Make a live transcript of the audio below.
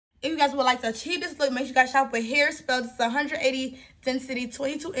If you guys would like to achieve this look, make sure you guys shop with Hairspells. It's 180 density,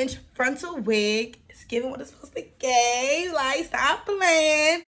 22-inch frontal wig. It's giving what it's supposed to give. Like, stop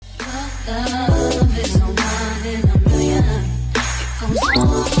playing. Love is a 1 in a million. It goes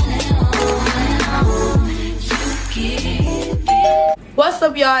on. You give it. What's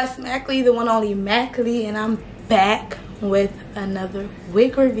up, y'all? It's Mack Lí, the one only Mack Lí, and I'm back with another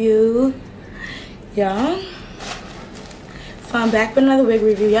wig review, y'all. So I'm back with another wig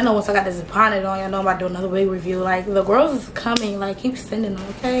review. Y'all know once I got this bonnet on, y'all know I'm about to do another wig review. Like, the girls is coming. Like, keep sending them,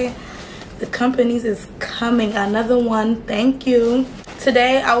 okay? The companies is coming. Another one. Thank you.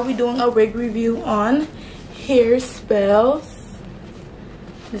 Today, I will be doing a wig review on Hairspells.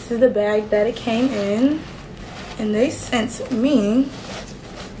 This is the bag that it came in. And they sent me.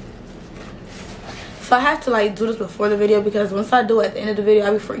 So I have to, like, do this before the video because once I do it at the end of the video,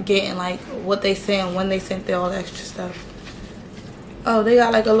 I'll be forgetting, like, what they sent, when they sent all the extra stuff. Oh, they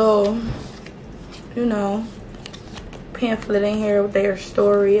got like a little, you know, pamphlet in here with their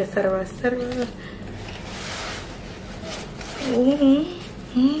story, etc., etc. Okay,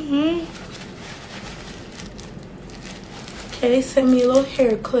 they sent me a little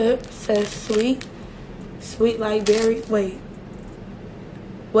hair clip. It says sweet like berry. Wait,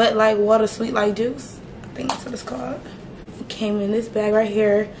 wet like water, sweet like juice. I think that's what it's called. It came in this bag right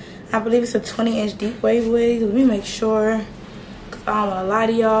here. I believe it's a 20-inch deep wave wig. Let me make sure. I don't want to lie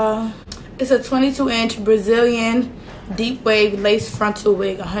to y'all. It's a 22-inch Brazilian deep wave lace frontal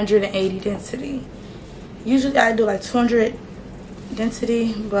wig, 180 density. Usually I do like 200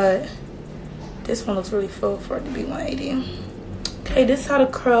 density, but this one looks really full for it to be 180. Okay, this is how the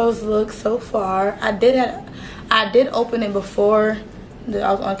curls look so far. I did open it before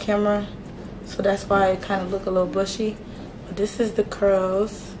I was on camera, so that's why it kind of look a little bushy. But this is the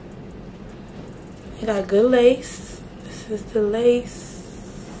curls. It got good lace. This is the lace.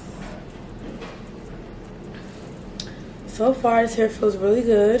 So far this hair feels really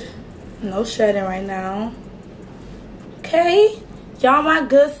good. No shedding right now. Okay, y'all, my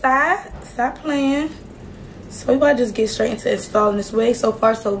good side. Stop playing. So we gotta just get straight into installing this wig. So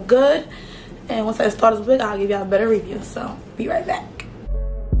far so good. And once I install this wig, I'll give y'all a better review. So be right back.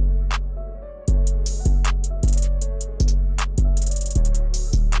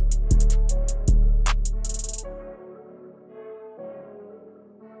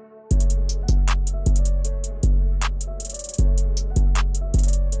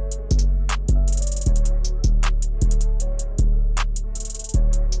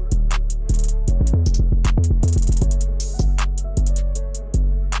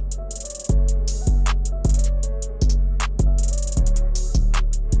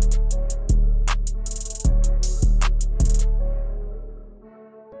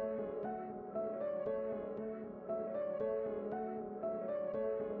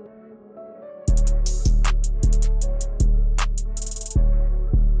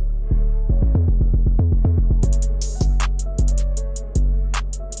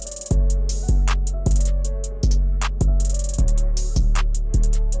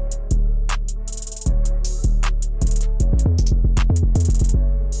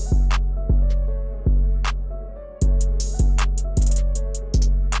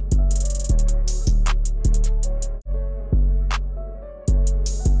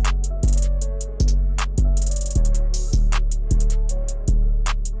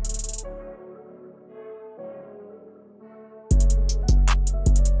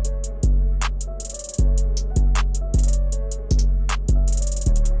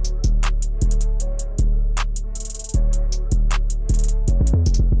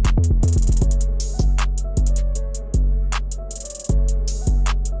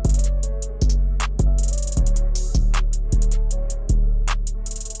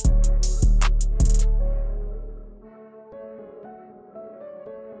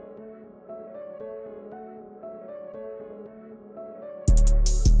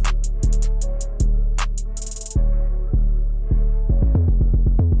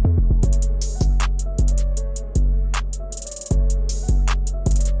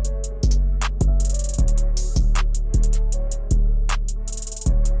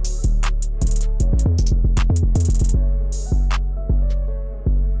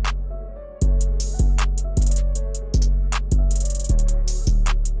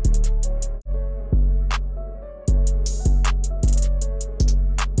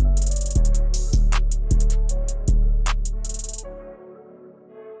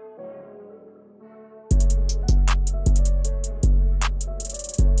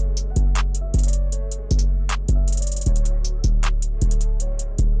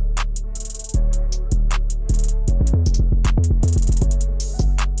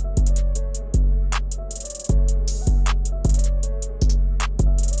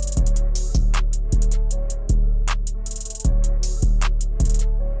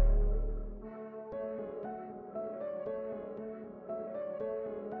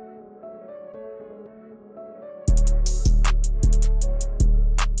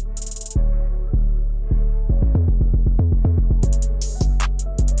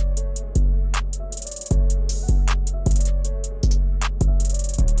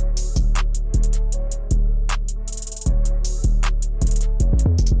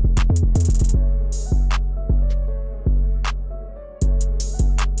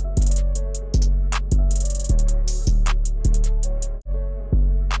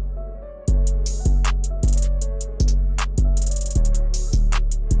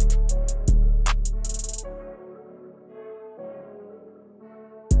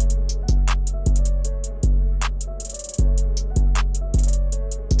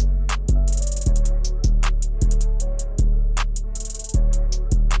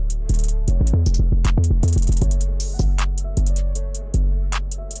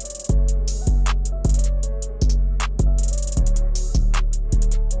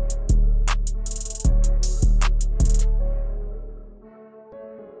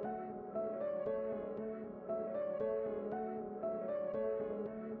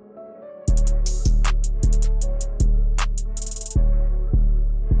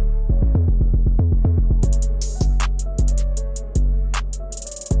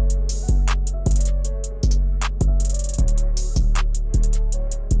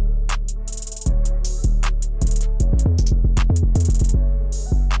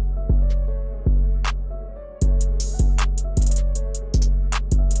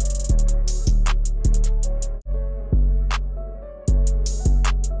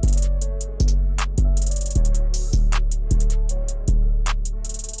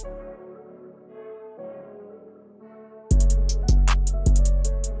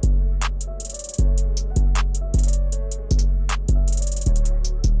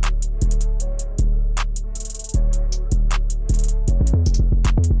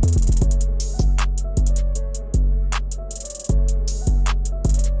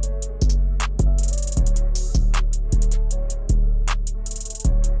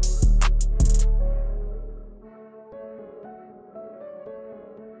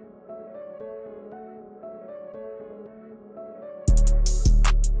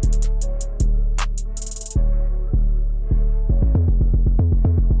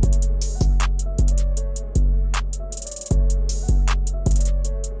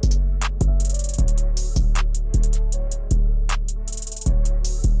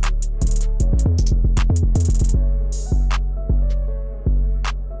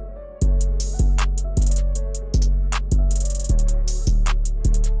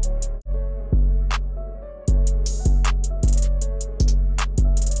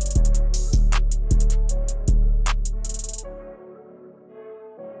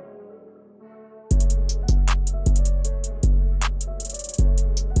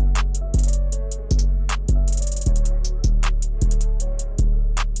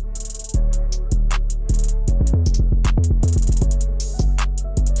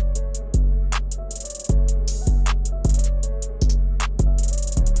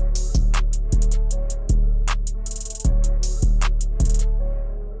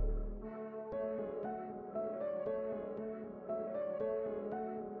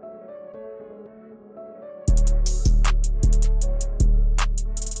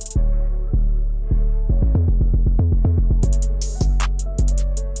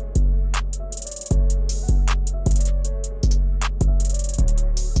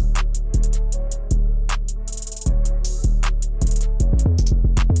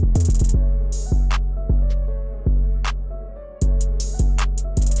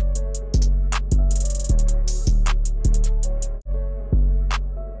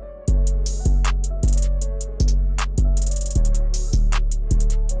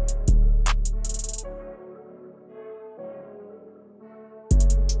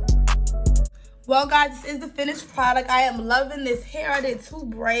 Well, guys, this is the finished product. I am loving this hair. I did 2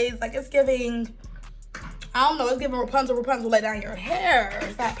 braids. Like, it's giving, I don't know, it's giving Rapunzel, let down your hair.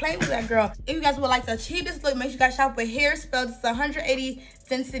 Stop playing with that, girl. If you guys would like to achieve this look, make sure you guys shop with Hairspells. It's 180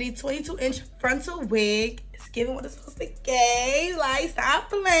 density, 22-inch frontal wig. It's giving what it's supposed to give. Like, stop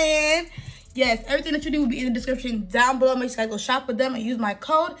playing. Yes, everything that you need will be in the description down below. Make sure you guys go shop with them and use my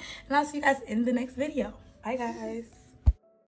code. And I'll see you guys in the next video. Bye, guys.